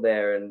Coke bottle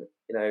there, and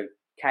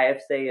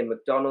KFC and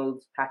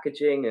McDonald's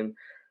packaging, and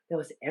there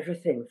was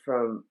everything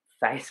from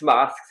face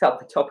masks up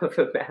the top of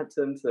a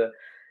mountain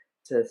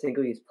to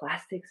single-use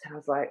plastics. And I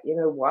was like,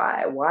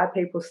 why are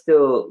people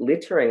still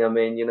littering? I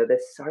mean,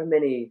 there's so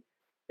many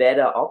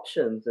better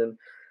options, and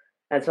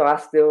so I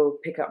still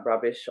pick up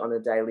rubbish on a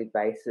daily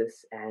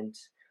basis. And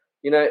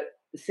you know,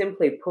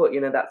 simply put,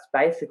 that's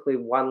basically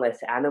one less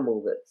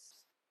animal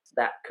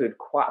that could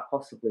quite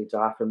possibly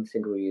die from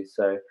single use.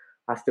 So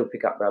I still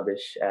pick up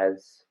rubbish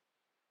as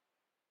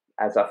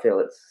I feel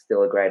it's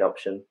still a great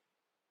option.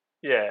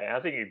 Yeah,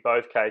 I think in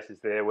both cases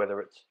there, whether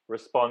it's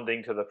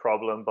responding to the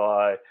problem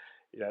by,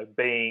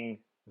 being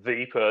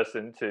the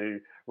person to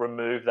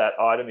remove that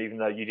item, even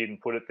though you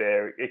didn't put it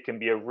there, it can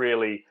be a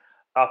really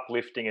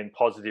uplifting and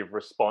positive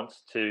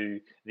response to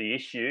the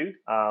issue.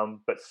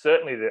 But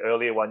certainly the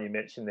earlier one you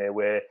mentioned there,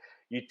 where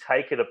you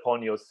take it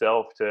upon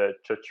yourself to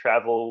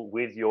travel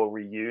with your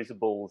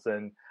reusables.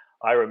 And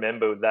I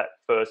remember that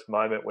first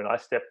moment when I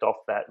stepped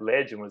off that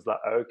ledge and was like,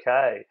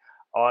 okay,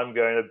 I'm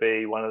going to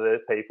be one of the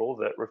people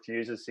that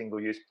refuses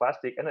single-use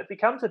plastic. And it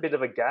becomes a bit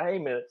of a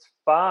game, and it's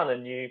fun,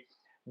 and you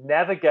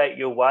navigate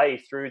your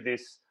way through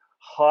this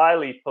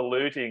highly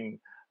polluting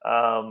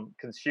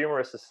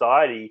consumerist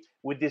society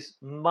with this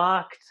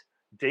marked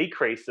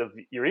decrease of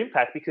your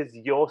impact, because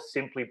you're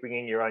simply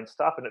bringing your own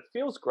stuff, and it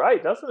feels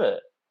great, doesn't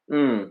it?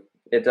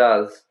 It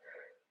does.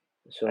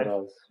 It sure and,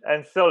 does.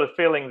 and sort of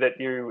feeling that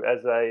you,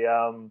 as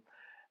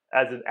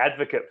an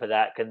advocate for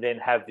that, can then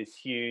have this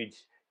huge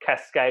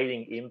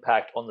cascading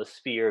impact on the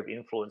sphere of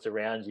influence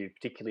around you,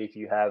 particularly if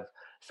you have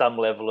some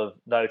level of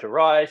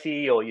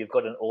notoriety or you've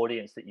got an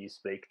audience that you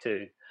speak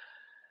to.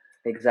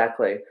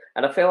 Exactly.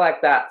 And I feel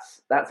like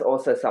that's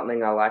also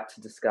something I like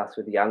to discuss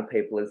with young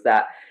people, is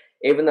that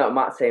even though it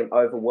might seem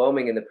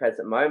overwhelming in the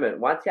present moment,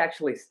 once you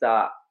actually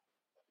start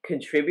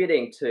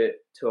contributing to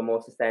a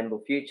more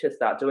sustainable future,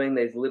 start doing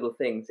these little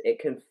things, it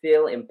can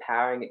feel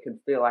empowering. It can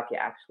feel like you're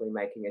actually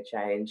making a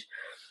change.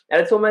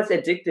 And it's almost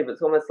addictive.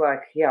 It's almost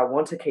like, yeah, I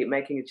want to keep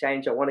making a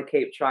change. I want to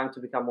keep trying to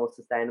become more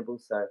sustainable.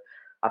 So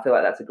I feel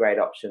like that's a great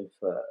option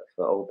for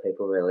all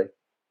people, really.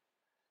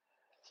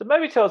 So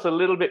maybe tell us a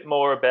little bit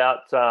more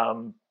about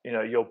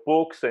your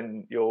books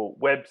and your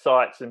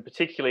websites, and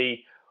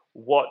particularly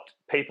what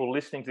people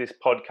listening to this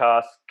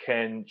podcast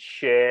can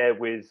share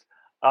with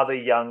other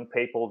young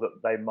people that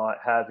they might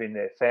have in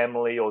their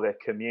family or their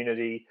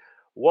community.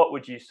 What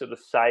would you sort of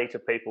say to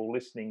people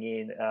listening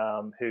in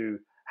who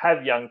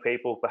have young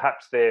people?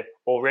 Perhaps they're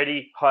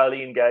already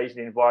highly engaged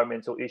in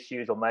environmental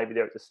issues, or maybe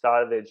they're at the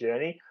start of their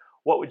journey.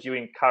 What would you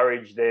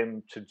encourage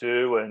them to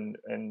do, and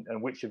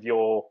which of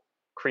your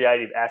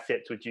creative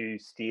assets would you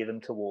steer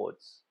them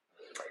towards?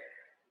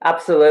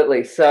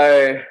 Absolutely.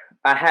 So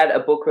I had a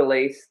book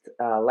released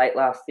late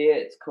last year.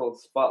 It's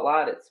called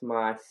Spotlight. It's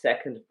my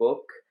second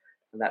book,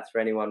 and that's for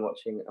anyone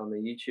watching on the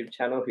YouTube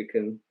channel who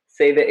can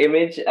see the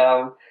image.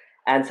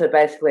 And so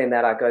basically in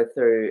that I go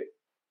through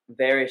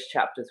various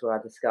chapters where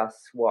I discuss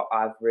what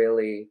I've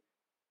really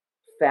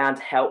found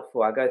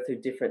helpful. I go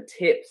through different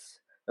tips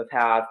of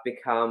how I've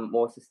become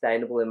more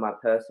sustainable in my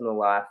personal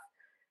life,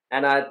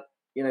 and I,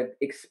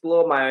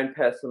 explore my own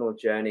personal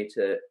journey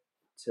to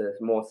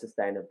more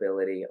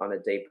sustainability on a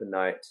deeper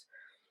note,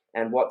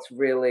 and what's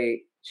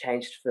really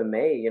changed for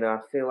me. I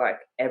feel like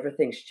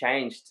everything's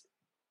changed,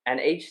 and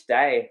each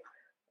day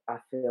I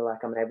feel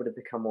like I'm able to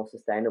become more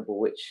sustainable,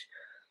 which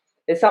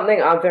is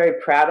something I'm very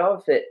proud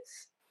of.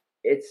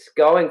 It's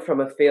going from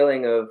a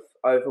feeling of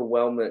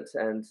overwhelmment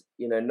and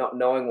not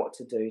knowing what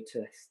to do,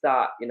 to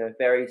start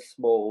very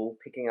small,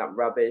 picking up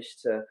rubbish,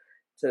 to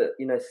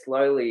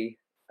slowly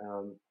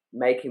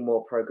making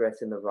more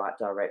progress in the right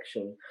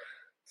direction.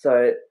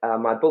 So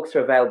my books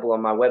are available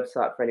on my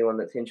website for anyone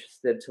that's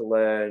interested to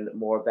learn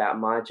more about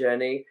my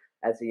journey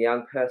as a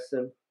young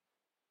person.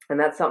 And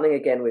that's something,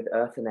 again, with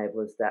Earth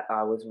Enablers, that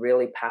I was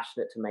really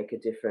passionate to make a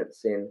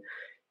difference in.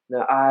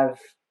 I've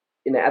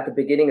at the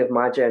beginning of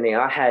my journey,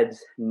 I had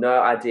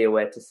no idea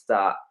where to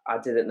start. I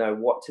didn't know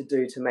what to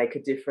do to make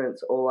a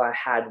difference. All I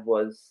had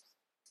was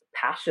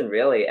passion,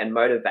 really, and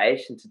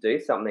motivation to do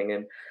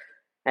something.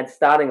 And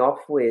starting off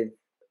with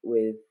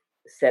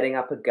setting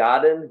up a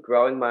garden,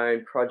 growing my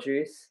own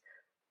produce,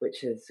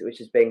 which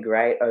has been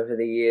great over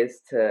the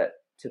years, to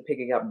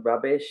picking up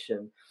rubbish.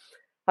 And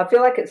I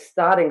feel like it's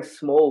starting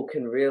small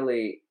can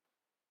really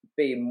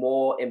be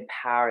more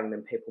empowering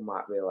than people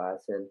might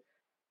realize.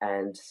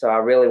 And so I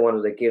really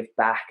wanted to give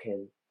back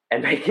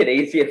and make it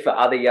easier for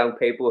other young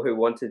people who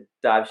want to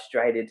dive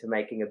straight into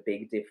making a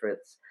big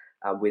difference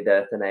with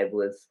Earth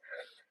Enablers.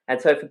 And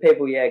so for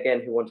people,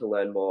 again, who want to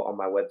learn more, on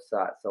my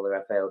website,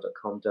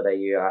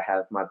 solliraphael.com.au, I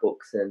have my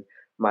books and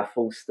my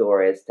full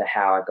story as to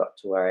how I got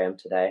to where I am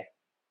today.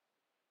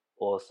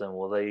 Awesome.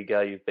 Well, there you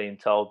go. You've been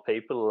told,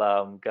 people.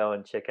 Go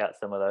and check out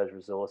some of those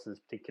resources,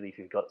 particularly if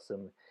you've got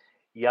some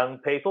young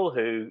people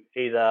who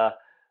either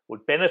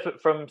would benefit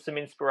from some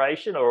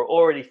inspiration or are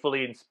already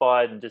fully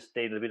inspired and just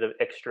need a bit of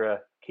extra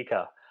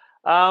kicker.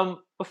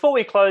 Before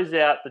we close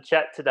out the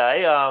chat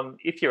today,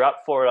 if you're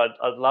up for it,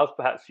 I'd love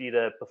perhaps for you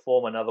to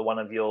perform another one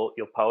of your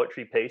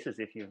poetry pieces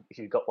if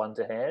you've got one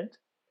to hand.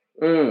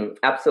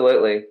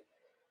 Absolutely.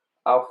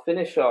 I'll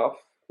finish off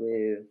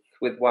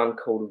with one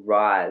called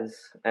Rise,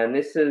 and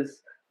this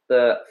is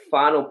the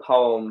final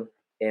poem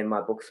in my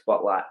book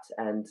Spotlight,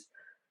 and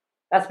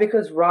that's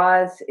because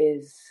Rise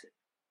is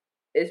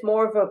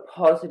more of a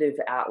positive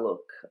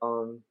outlook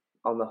on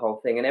the whole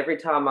thing. And every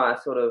time I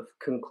sort of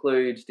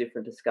conclude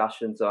different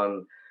discussions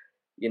on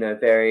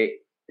very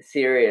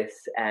serious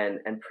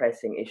and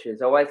pressing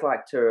issues, I always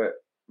like to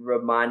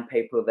remind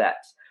people that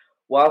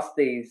whilst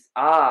these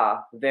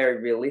are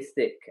very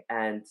realistic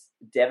and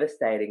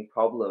devastating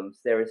problems,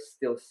 there is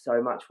still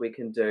so much we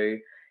can do.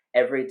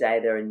 Every day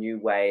there are new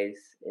ways,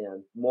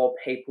 more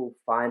people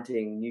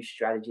finding new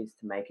strategies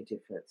to make a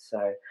difference.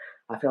 So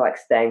I feel like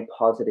staying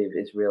positive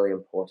is really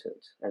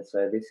important. And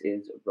so this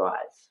is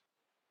Rise.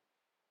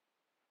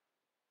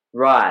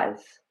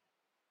 Rise.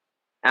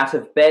 Out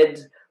of bed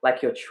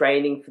like you're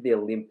training for the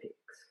Olympics.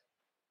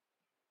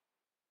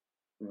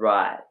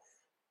 Rise.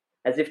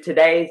 As if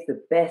today is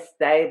the best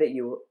day that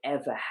you will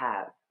ever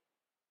have.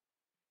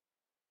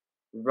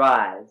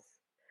 Rise.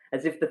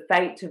 As if the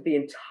fate of the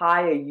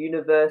entire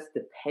universe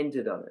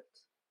depended on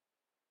it.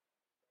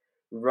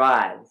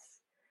 Rise.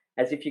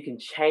 As if you can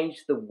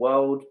change the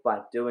world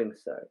by doing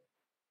so.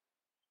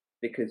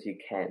 Because you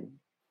can.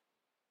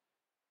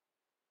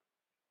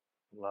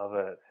 Love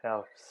it.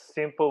 How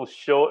simple,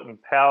 short,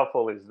 and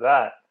powerful is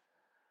that?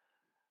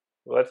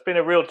 Well, it's been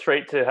a real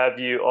treat to have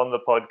you on the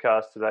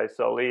podcast today,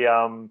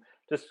 Solli.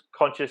 Just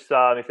conscious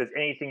if there's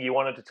anything you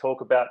wanted to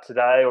talk about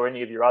today, or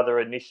any of your other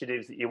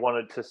initiatives that you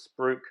wanted to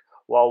spruik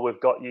while we've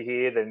got you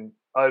here, then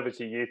over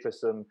to you for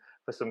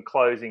some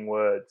closing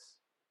words.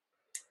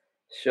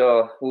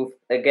 Sure. Well,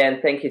 again,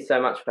 thank you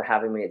so much for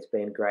having me. It's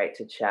been great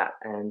to chat.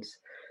 And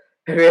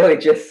really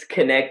just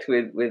connect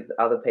with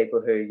other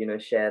people who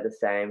share the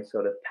same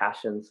sort of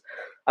passions.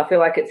 I feel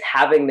like it's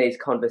having these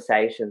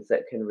conversations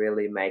that can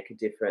really make a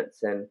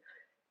difference, and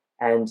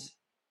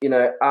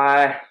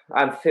I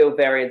feel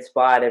very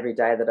inspired every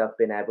day that I've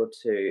been able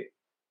to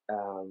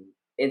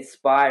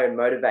inspire and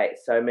motivate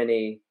so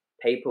many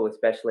people,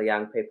 especially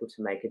young people,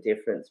 to make a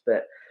difference.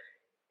 But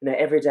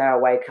every day I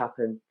wake up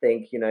and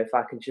think, if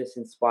I can just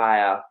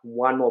inspire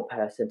one more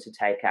person to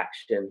take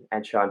action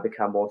and try and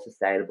become more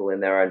sustainable in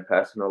their own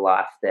personal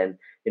life, then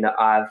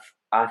I've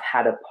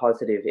had a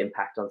positive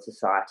impact on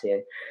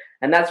society,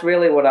 and that's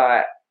really what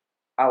I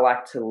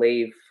like to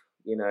leave.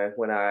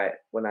 When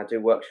I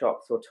do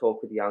workshops or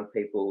talk with young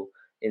people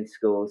in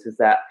schools, is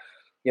that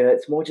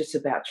it's more just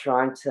about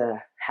trying to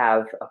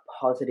have a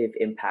positive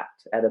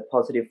impact and a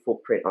positive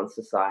footprint on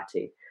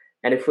society.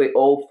 And if we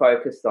all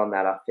focused on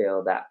that, I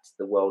feel that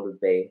the world would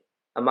be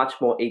a much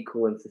more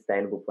equal and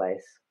sustainable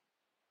place.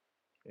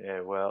 Yeah,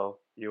 well,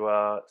 you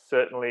are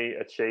certainly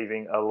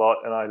achieving a lot,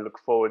 and I look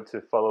forward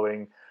to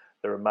following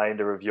the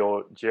remainder of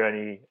your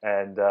journey.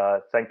 And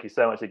thank you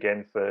so much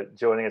again for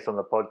joining us on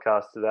the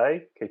podcast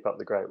today. Keep up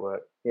the great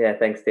work. Yeah,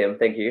 thanks, Tim.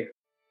 Thank you.